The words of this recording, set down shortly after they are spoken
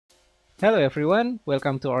Hello everyone,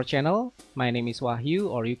 welcome to our channel. My name is Wahyu,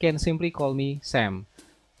 or you can simply call me Sam.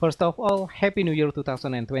 First of all, Happy New Year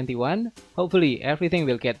 2021. Hopefully everything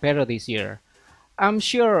will get better this year. I'm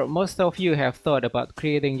sure most of you have thought about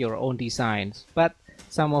creating your own designs, but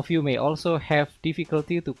some of you may also have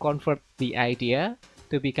difficulty to convert the idea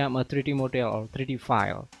to become a 3D model or 3D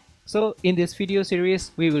file. So in this video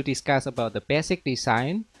series, we will discuss about the basic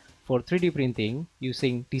design for 3D printing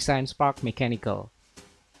using Designspark Mechanical.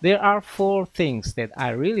 There are 4 things that I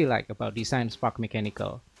really like about Designspark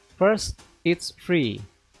Mechanical. First, it's free.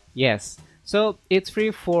 Yes, so it's free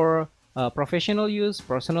for professional use,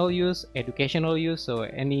 personal use, educational use, so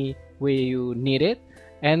any way you need it.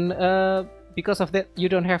 And because of that, you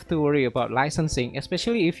don't have to worry about licensing,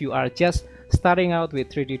 especially if you are just starting out with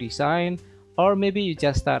 3D design, or maybe you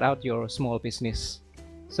just start out your small business.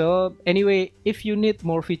 So anyway, if you need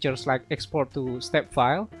more features like export to step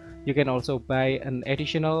file, you can also buy an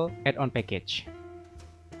additional add-on package.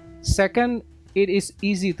 Second, it is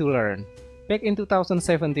easy to learn. Back in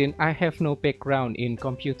 2017, I have no background in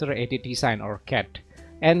computer-aided design or CAD,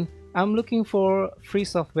 and I'm looking for free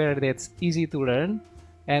software that's easy to learn,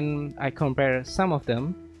 and I compare some of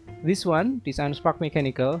them. This one, Designspark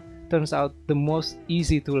Mechanical, turns out the most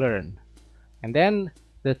easy to learn. And then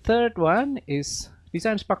the third one is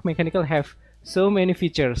Designspark Mechanical have so many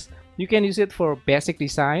features. You can use it for basic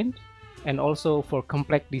design and also for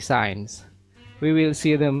complex designs. We will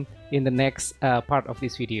see them in the next part of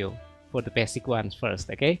this video for the basic ones first,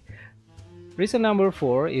 okay? Reason number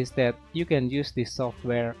 4 is that you can use this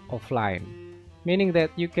software offline, meaning that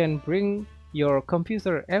you can bring your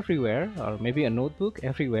computer everywhere or maybe a notebook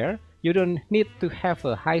everywhere. You don't need to have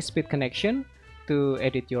a high-speed connection to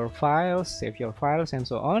edit your files, save your files, and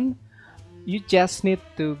so on. You just need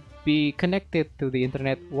to be connected to the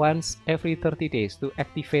internet once every 30 days to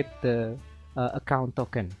activate the account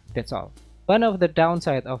token. That's all. One of the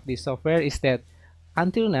downside of this software is that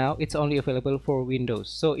until now it's only available for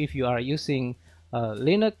Windows. So if you are using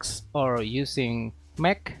Linux or using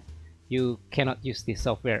Mac, you cannot use this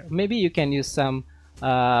software. Maybe you can use some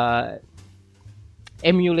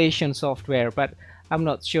emulation software, but I'm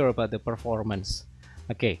not sure about the performance.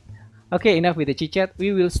 Okay, enough with the chit chat.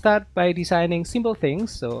 We will start by designing simple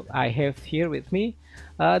things. So I have here with me,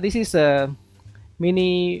 this is a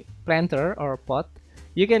mini planter or pot.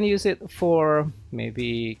 You can use it for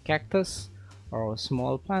maybe cactus or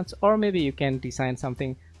small plants, or maybe you can design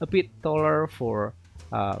something a bit taller for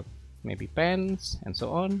maybe pens and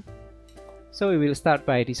so on. So we will start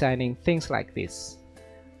by designing things like this.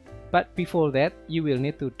 But before that, you will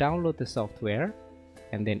need to download the software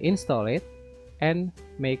and then install it and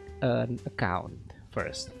make an account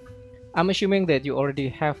first. I'm assuming that you already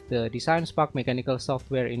have the Designspark Mechanical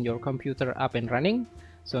software in your computer up and running.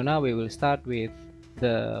 So now we will start with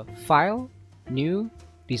the File, New,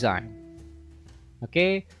 Design.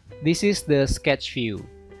 Okay, this is the sketch view,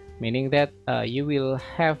 meaning that you will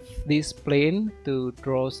have this plane to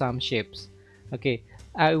draw some shapes. Okay,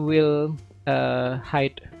 I will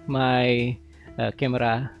hide my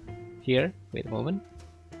camera here. Wait a moment.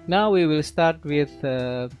 Now we will start with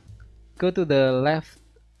go to the left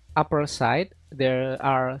upper side. There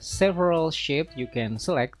are several shapes you can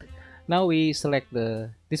select. Now we select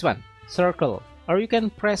this one, circle, or you can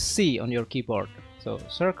press C on your keyboard. So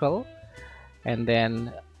circle, and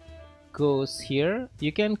then goes here.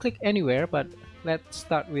 You can click anywhere, but let's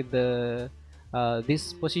start with the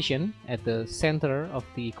this position at the center of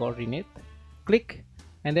the coordinate. Click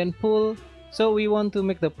and then pull. So we want to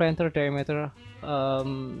make the planter diameter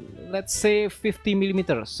let's say 50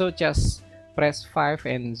 millimeters. So just press 5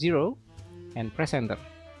 and 0 and press enter.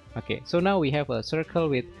 Okay, so now we have a circle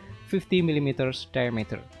with 50 millimeters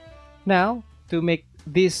diameter. Now to make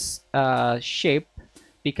this shape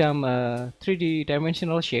become a 3D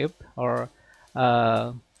dimensional shape or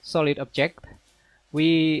solid object,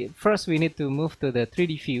 we need to move to the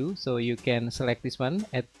 3D view. So you can select this one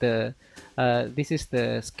at the this is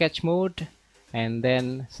the sketch mode, and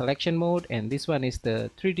then selection mode, and this one is the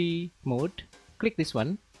 3D mode. Click this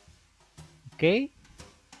one. Okay,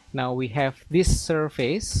 now we have this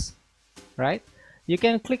surface, right? You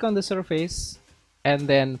can click on the surface and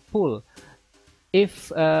then pull. If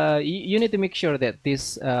you need to make sure that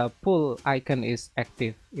this pull icon is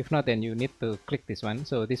active. If not, then you need to click this one.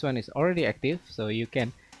 So this one is already active, so you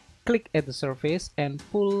can click at the surface and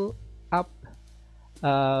pull up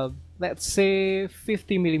let's say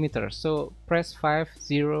 50 millimeters. So press 5,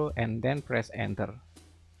 0 and then press enter.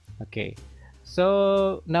 Okay,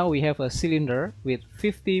 so now we have a cylinder with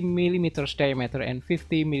 50 millimeters diameter and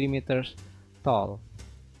 50 millimeters tall.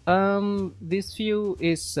 This view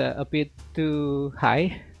is a bit too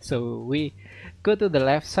high. So we go to the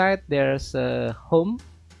left side, there's a home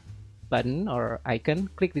button or icon,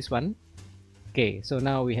 click this one. Okay, so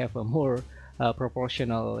now we have a more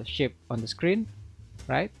proportional shape on the screen,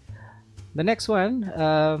 right? The next one,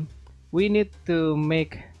 we need to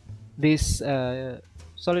make this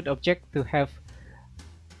solid object to have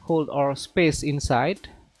hold or space inside.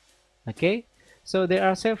 Okay, so there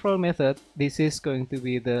are several methods. This is going to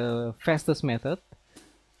be the fastest method.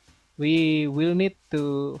 We will need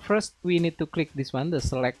to first we need to click this one, the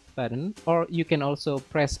select button, or you can also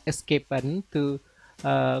press escape button to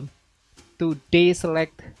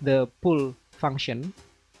deselect the pull function.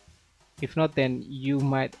 If not, then you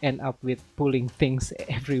might end up with pulling things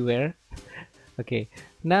everywhere. Okay,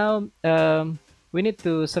 now we need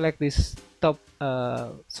to select this top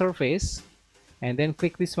surface and then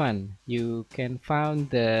click this one. You can find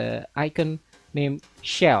the icon named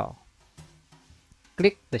shell.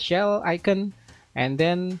 Click the shell icon, and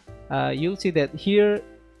then you'll see that here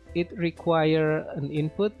it require an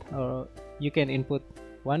input, or you can input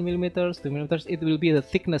 1 millimeters, 2 millimeters. It will be the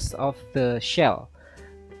thickness of the shell.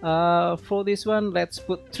 For this one, let's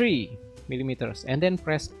put 3 millimeters and then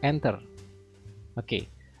press enter. Okay,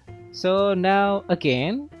 so now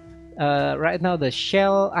again, right now the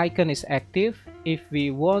shell icon is active. If we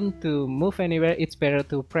want to move anywhere, it's better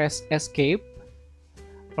to press escape,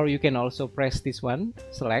 or you can also press this one,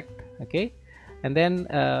 select. Okay, and then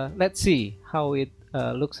let's see how it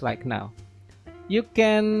looks like now. You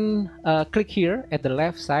can click here at the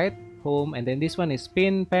left side, home, and then this one is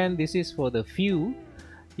spin, pan. This is for the view.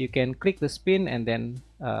 You can click the spin and then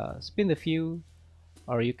spin the view,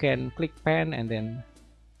 or you can click pan and then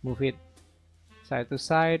move it side to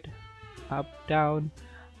side, up, down,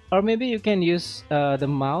 or maybe you can use the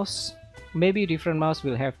mouse. Maybe different mouse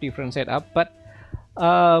will have different setup, but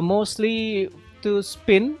mostly to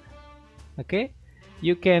spin, okay,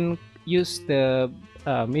 you can use the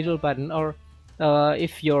middle button, or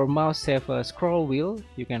if your mouse have a scroll wheel,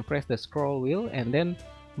 you can press the scroll wheel and then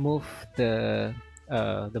move the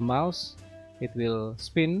mouse. It will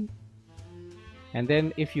spin. And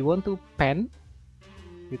then if you want to pan,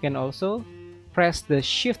 you can also press the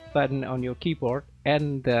shift button on your keyboard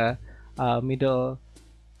and the middle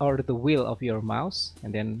or the wheel of your mouse,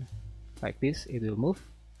 and then like this it will move,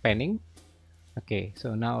 panning. Okay,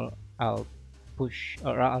 so now I'll push,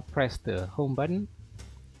 or I'll press the home button.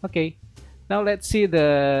 Okay, now let's see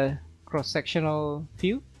the cross-sectional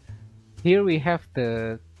view. Here we have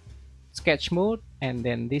the sketch mode, and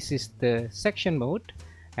then this is the section mode,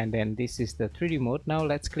 and then this is the 3D mode. Now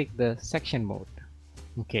let's click the section mode.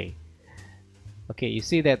 Okay, you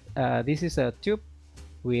see that this is a tube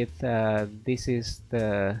with this is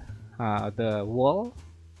the wall.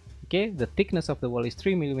 Okay, the thickness of the wall is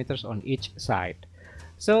 3 millimeters on each side.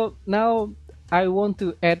 So now I want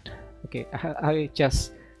to add, okay, I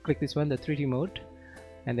just click this one, the 3D mode,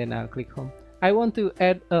 and then I'll click home. I want to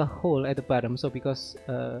add a hole at the bottom, so because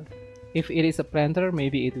if it is a planter,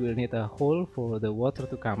 maybe it will need a hole for the water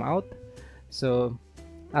to come out. So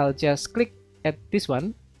I'll just click at this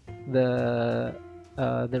one, the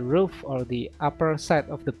roof or the upper side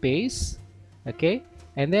of the base. Okay,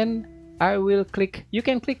 and then I will click, you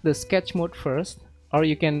can click the sketch mode first, or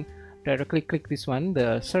you can directly click this one,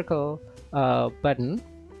 the circle button,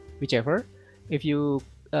 whichever. If you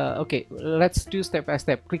okay, let's do step by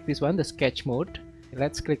step. Click this one, the sketch mode.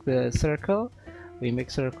 Let's click the circle. We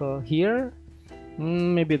make circle here.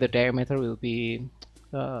 Maybe the diameter will be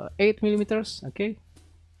 8 millimeters. Okay,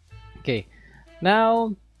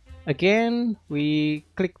 now again we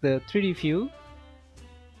click the 3D view.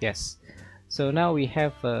 Yes, so now we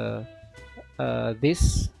have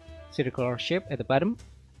this circular shape at the bottom.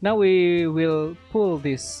 Now we will pull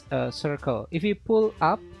this circle. If you pull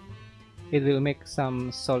up, it will make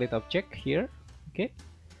some solid object here. Okay,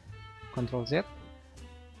 Control Z.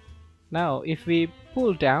 Now if we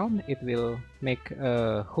pull down, it will make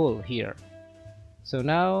a hole here. So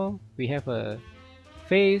now we have a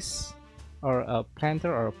vase or a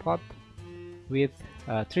planter or a pot with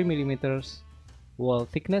 3 millimeters wall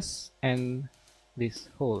thickness and this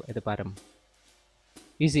hole at the bottom.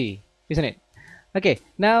 Easy, isn't it? Okay,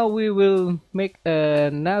 now we will make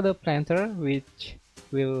another planter which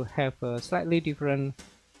will have a slightly different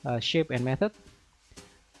shape and method.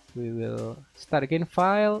 We will start again,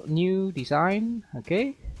 file, new, design.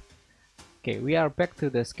 Okay, we are back to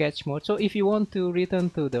the sketch mode. So if you want to return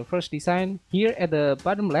to the first design, here at the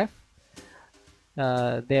bottom left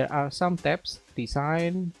there are some tabs,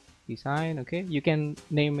 design. Okay, you can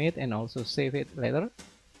name it and also save it later.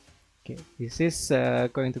 Okay, this is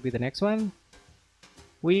going to be the next one.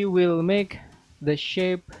 We will make the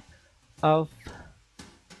shape of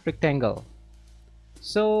rectangle.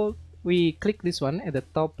 So we click this one at the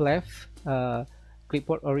top left,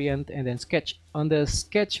 clipboard orient, and then sketch. On the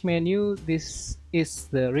sketch menu, this is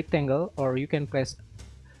the rectangle, or you can press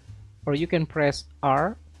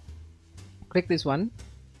R, click this one,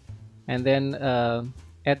 and then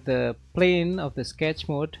at the plane of the sketch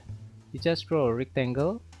mode, you just draw a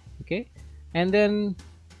rectangle. Okay, and then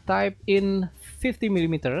type in 50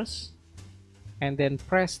 millimeters, and then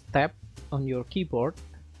press tab on your keyboard,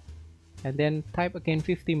 and then type again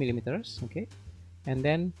 50 millimeters. Okay, and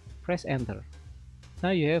then press enter. Now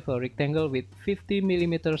you have a rectangle with 50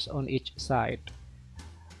 millimeters on each side.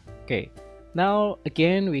 Okay, now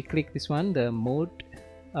again we click this one, the mode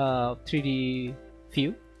 3D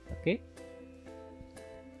view. Okay,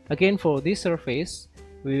 again for this surface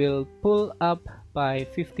we will pull up by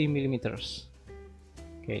 50 millimeters.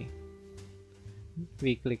 Okay,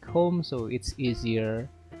 we click home so it's easier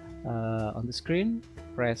on the screen.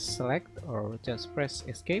 Press select or just press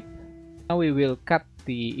escape. Now we will cut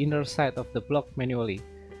the inner side of the block manually.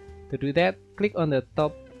 To do that, click on the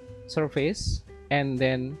top surface and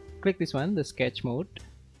then click this one, the sketch mode.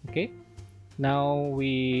 Okay, now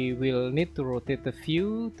we will need to rotate the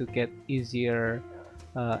view to get easier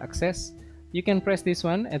access. You can press this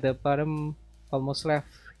one at the bottom almost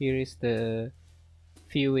left. Here is the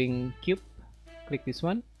viewing cube. Click this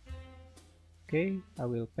one. Okay, I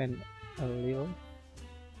will pen a little.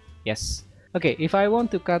 Yes. Okay, if I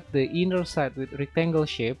want to cut the inner side with rectangle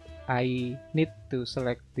shape, I need to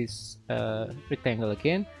select this rectangle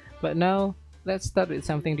again. But now let's start with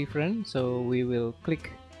something different. So we will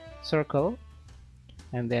click circle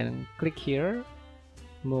and then click here,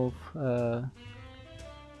 move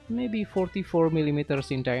maybe 44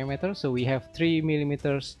 millimeters in diameter. So we have 3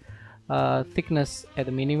 millimeters thickness at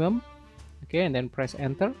the minimum. Okay, and then press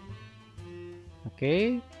enter.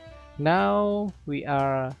 Okay, now we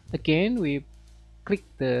are again, we click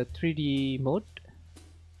the 3D mode.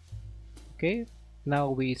 Okay, now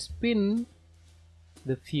we spin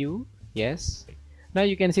the view. Yes, now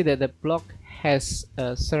you can see that the block has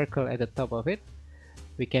a circle at the top of it.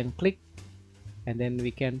 We can click and then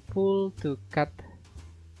we can pull to cut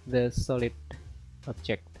the solid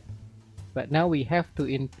object, but now we have to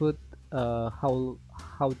input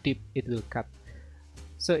how deep it will cut.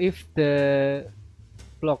 So if the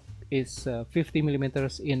block is 50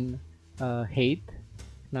 millimeters in height,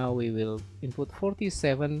 now we will input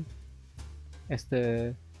 47 as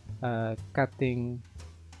the cutting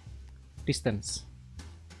distance.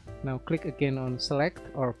 Now click again on select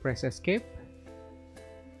or press escape.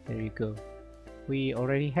 There you go. We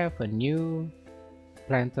already have a new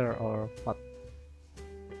planter or pot.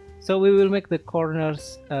 So we will make the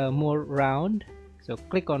corners more round. So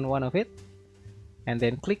click on one of it and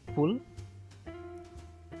then click pull.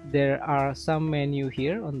 There are some menu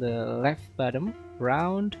here on the left bottom,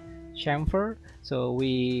 round, chamfer. So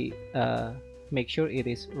we make sure it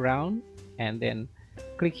is round and then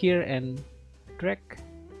click here and drag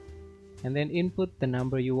and then input the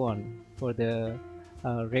number you want for the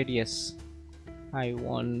radius. I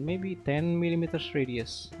want maybe 10 millimeters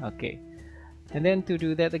radius. Okay, and then to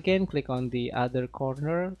do that again, click on the other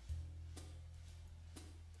corner,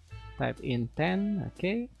 type in 10.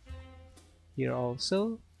 Okay, here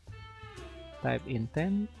also type in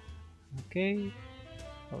 10. Okay,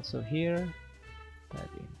 also here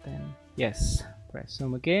type in 10. Yes, press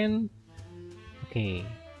zoom again. Okay,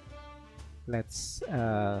 let's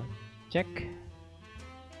check.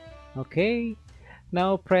 Okay,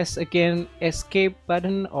 now press again escape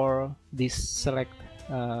button or this select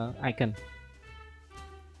icon.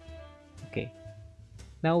 Okay,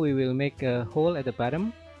 now we will make a hole at the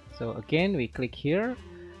bottom. So again we click here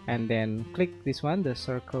and then click this one, the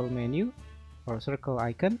circle menu or circle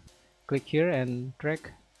icon. Click here and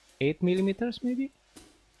drag 8 millimeters maybe.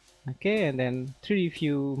 Okay, and then 3D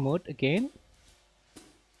view mode again,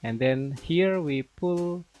 and then here we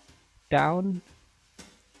pull down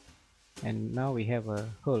and now we have a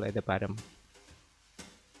hole at the bottom.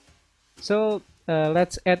 So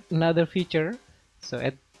let's add another feature. So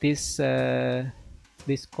at this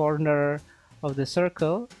this corner of the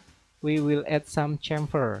circle we will add some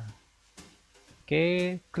chamfer.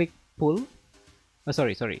 Okay, click pull. Oh,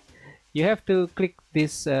 sorry, you have to click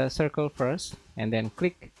this circle first and then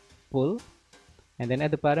click pull, and then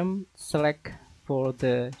at the bottom select for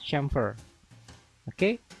the chamfer.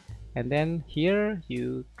 Okay, and then here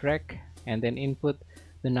you drag and then input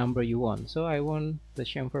the number you want. So I want the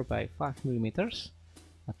chamfer by 5 millimeters.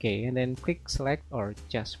 Okay, and then click select or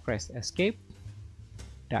just press escape.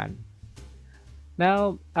 Done.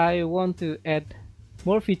 Now I want to add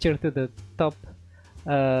more feature to the top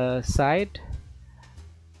side.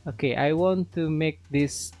 Okay, I want to make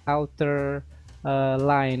this outer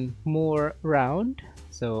line more round,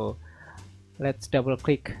 so let's double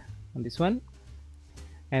click on this one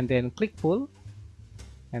and then click pull,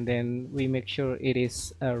 and then we make sure it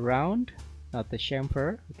is round, not the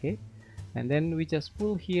chamfer. Okay, and then we just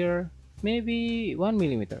pull here maybe 1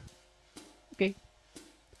 millimeter. Okay,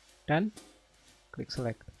 done. Click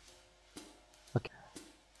select. Okay,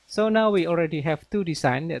 so now we already have two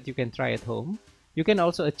designs that you can try at home. You can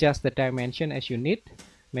also adjust the dimension as you need.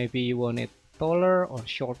 Maybe you want it taller or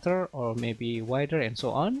shorter, or maybe wider, and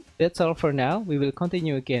so on. That's all for now. We will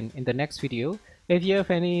continue again in the next video. If you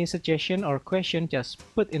have any suggestion or question, just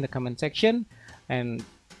put in the comment section, and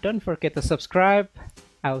don't forget to subscribe.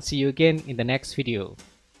 I'll see you again in the next video.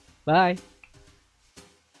 Bye.